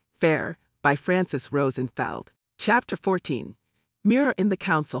Fair, by Frances Rosenfeld. Chapter 14. Mirror in the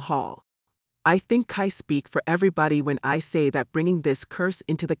Council Hall. I think I speak for everybody when I say that bringing this curse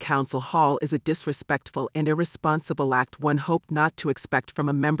into the council hall is a disrespectful and irresponsible act one hoped not to expect from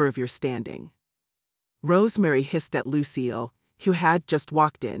a member of your standing. Rosemary hissed at Lucille, who had just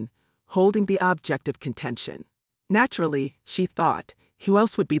walked in, holding the object of contention. Naturally, she thought, who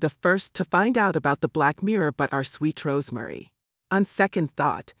else would be the first to find out about the black mirror but our sweet Rosemary? On second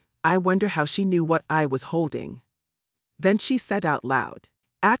thought, I wonder how she knew what I was holding. Then she said out loud,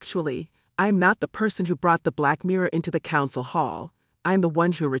 "Actually, I'm not the person who brought the black mirror into the council hall, I'm the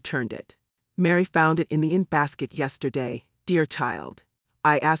one who returned it. Mary found it in the in-basket yesterday, dear child.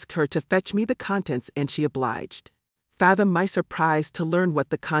 I asked her to fetch me the contents and she obliged. Fathom my surprise to learn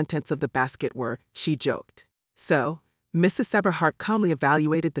what the contents of the basket were," she joked. "So," Mrs. Eberhardt calmly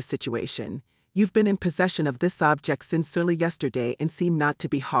evaluated the situation, "you've been in possession of this object since early yesterday and seem not to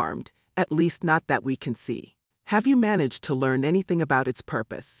be harmed, at least not that we can see. Have you managed to learn anything about its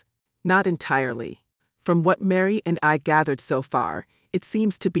purpose?" "Not entirely. From what Mary and I gathered so far, it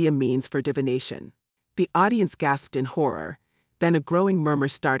seems to be a means for divination." The audience gasped in horror, then a growing murmur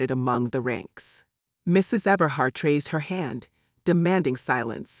started among the ranks. Mrs. Eberhardt raised her hand, demanding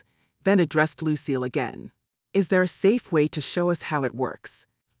silence, then addressed Lucille again. "Is there a safe way to show us how it works?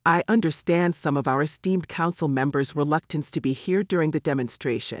 I understand some of our esteemed council members' reluctance to be here during the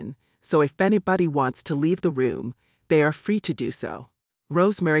demonstration, so if anybody wants to leave the room, they are free to do so."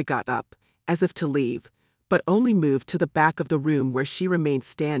 Rosemary got up, as if to leave, but only moved to the back of the room where she remained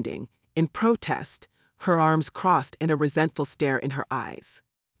standing, in protest, her arms crossed and a resentful stare in her eyes.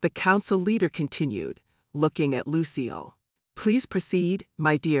 The council leader continued, looking at Lucille. "Please proceed,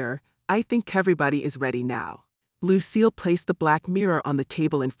 my dear, I think everybody is ready now." Lucille placed the black mirror on the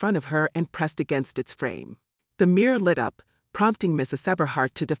table in front of her and pressed against its frame. The mirror lit up, prompting Mrs.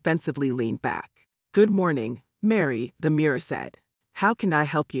 Eberhardt to defensively lean back. "Good morning, Mary," the mirror said. "How can I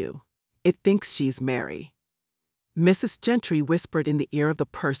help you?" "It thinks she's Mary." Mrs. Gentry whispered in the ear of the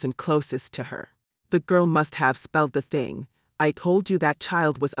person closest to her. "The girl must have spelled the thing. I told you that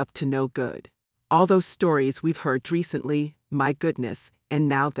child was up to no good. All those stories we've heard recently, my goodness, and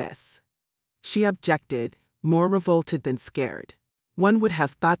now this." She objected, more revolted than scared. One would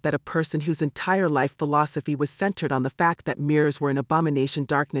have thought that a person whose entire life philosophy was centered on the fact that mirrors were an abomination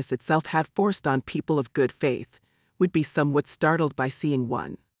darkness itself had forced on people of good faith, would be somewhat startled by seeing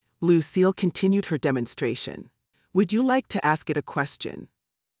one. Lucille continued her demonstration. "Would you like to ask it a question?"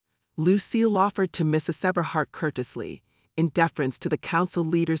 Lucille offered to Mrs. Eberhardt courteously, in deference to the council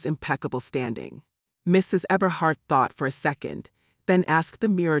leader's impeccable standing. Mrs. Eberhardt thought for a second, then asked the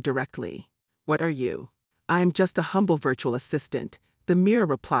mirror directly, "What are you?" "I'm just a humble virtual assistant," the mirror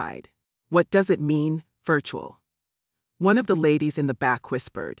replied. "What does it mean, virtual?" One of the ladies in the back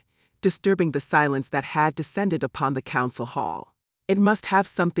whispered, disturbing the silence that had descended upon the council hall. "It must have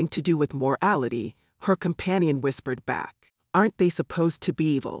something to do with morality," her companion whispered back. "Aren't they supposed to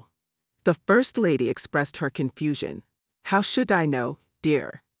be evil?" The first lady expressed her confusion. "How should I know,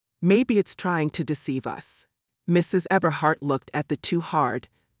 dear? Maybe it's trying to deceive us." Mrs. Eberhardt looked at the two hard,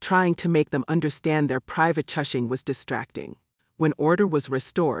 trying to make them understand their private chushing was distracting. When order was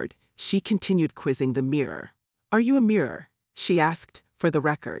restored, she continued quizzing the mirror. "Are you a mirror?" she asked, for the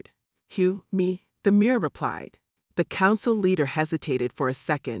record. "Who, me?" the mirror replied. The council leader hesitated for a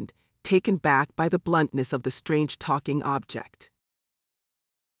second, taken back by the bluntness of the strange talking object.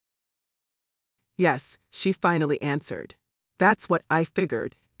 "Yes," she finally answered. "That's what I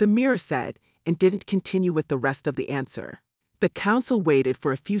figured," the mirror said, and didn't continue with the rest of the answer. The council waited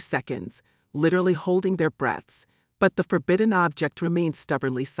for a few seconds, literally holding their breaths, but the forbidden object remained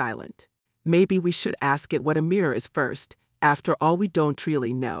stubbornly silent. "Maybe we should ask it what a mirror is first, after all we don't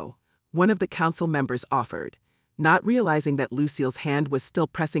really know," one of the council members offered, not realizing that Lucille's hand was still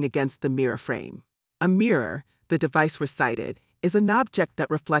pressing against the mirror frame. "A mirror," the device recited, "is an object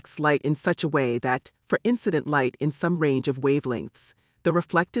that reflects light in such a way that, for incident light in some range of wavelengths, the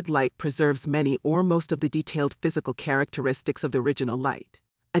reflected light preserves many or most of the detailed physical characteristics of the original light."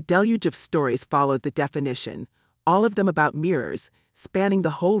 A deluge of stories followed the definition, all of them about mirrors, spanning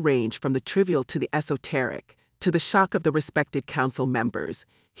the whole range from the trivial to the esoteric, to the shock of the respected council members,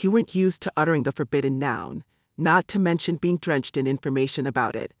 who weren't used to uttering the forbidden noun, not to mention being drenched in information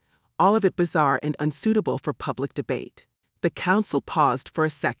about it, all of it bizarre and unsuitable for public debate. The council paused for a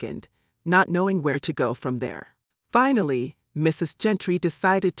second, not knowing where to go from there. Finally, Mrs. Gentry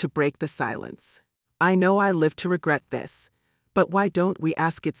decided to break the silence. "I know I live to regret this, but why don't we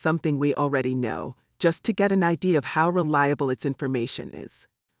ask it something we already know, just to get an idea of how reliable its information is?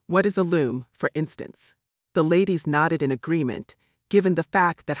 What is a loom, for instance?" The ladies nodded in agreement, given the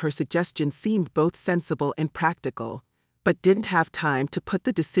fact that her suggestion seemed both sensible and practical, but didn't have time to put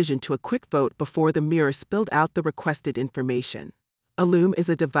the decision to a quick vote before the mirror spilled out the requested information. A loom is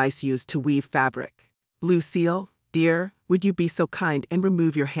a device used to weave fabric. Lucille, dear, would you be so kind and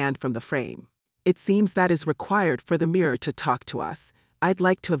remove your hand from the frame? It seems that is required for the mirror to talk to us. I'd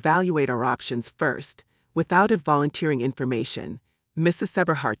like to evaluate our options first, without it volunteering information, Mrs.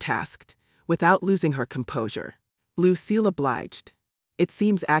 Eberhart tasked, without losing her composure. Lucille obliged. It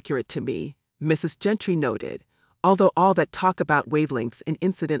seems accurate to me, Mrs. Gentry noted, although all that talk about wavelengths and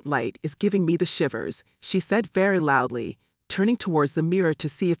incident light is giving me the shivers, she said very loudly, turning towards the mirror to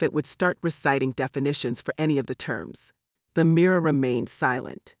see if it would start reciting definitions for any of the terms. The mirror remained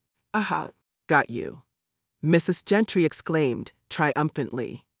silent. Aha, got you, Mrs. Gentry exclaimed,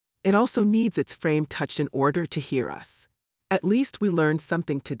 triumphantly. It also needs its frame touched in order to hear us. At least we learned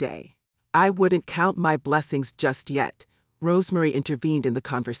something today. I wouldn't count my blessings just yet, Rosemary intervened in the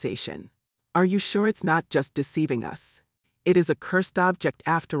conversation. Are you sure it's not just deceiving us? It is a cursed object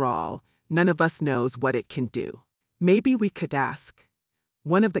after all, none of us knows what it can do. Maybe we could ask.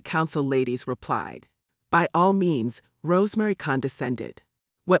 One of the council ladies replied. By all means, Rosemary condescended.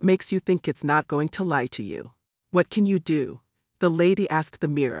 What makes you think it's not going to lie to you? What can you do? The lady asked the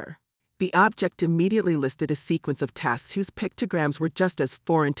mirror. The object immediately listed a sequence of tasks whose pictograms were just as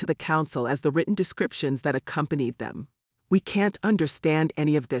foreign to the council as the written descriptions that accompanied them. We can't understand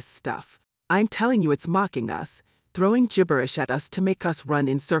any of this stuff. I'm telling you it's mocking us, throwing gibberish at us to make us run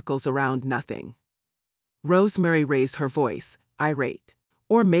in circles around nothing. Rosemary raised her voice, irate.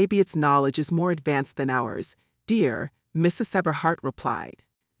 Or maybe its knowledge is more advanced than ours, dear, Mrs. Eberhart replied.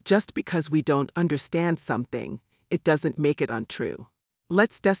 Just because we don't understand something, it doesn't make it untrue.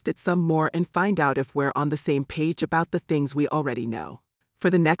 Let's test it some more and find out if we're on the same page about the things we already know. For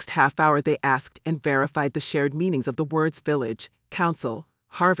the next half hour they asked and verified the shared meanings of the words village, council,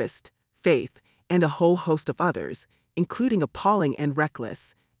 harvest, faith, and a whole host of others, including appalling and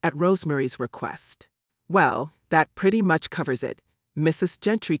reckless, at Rosemary's request. Well, that pretty much covers it, Mrs.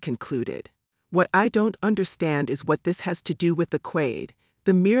 Gentry concluded. What I don't understand is what this has to do with the Quaid.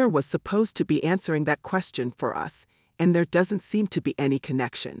 The mirror was supposed to be answering that question for us, and there doesn't seem to be any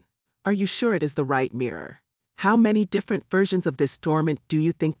connection. Are you sure it is the right mirror? How many different versions of this dormant do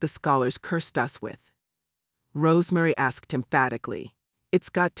you think the scholars cursed us with? Rosemary asked emphatically. It's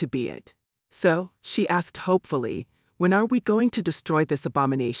got to be it. So, she asked hopefully, when are we going to destroy this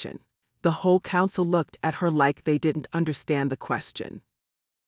abomination? The whole council looked at her like they didn't understand the question.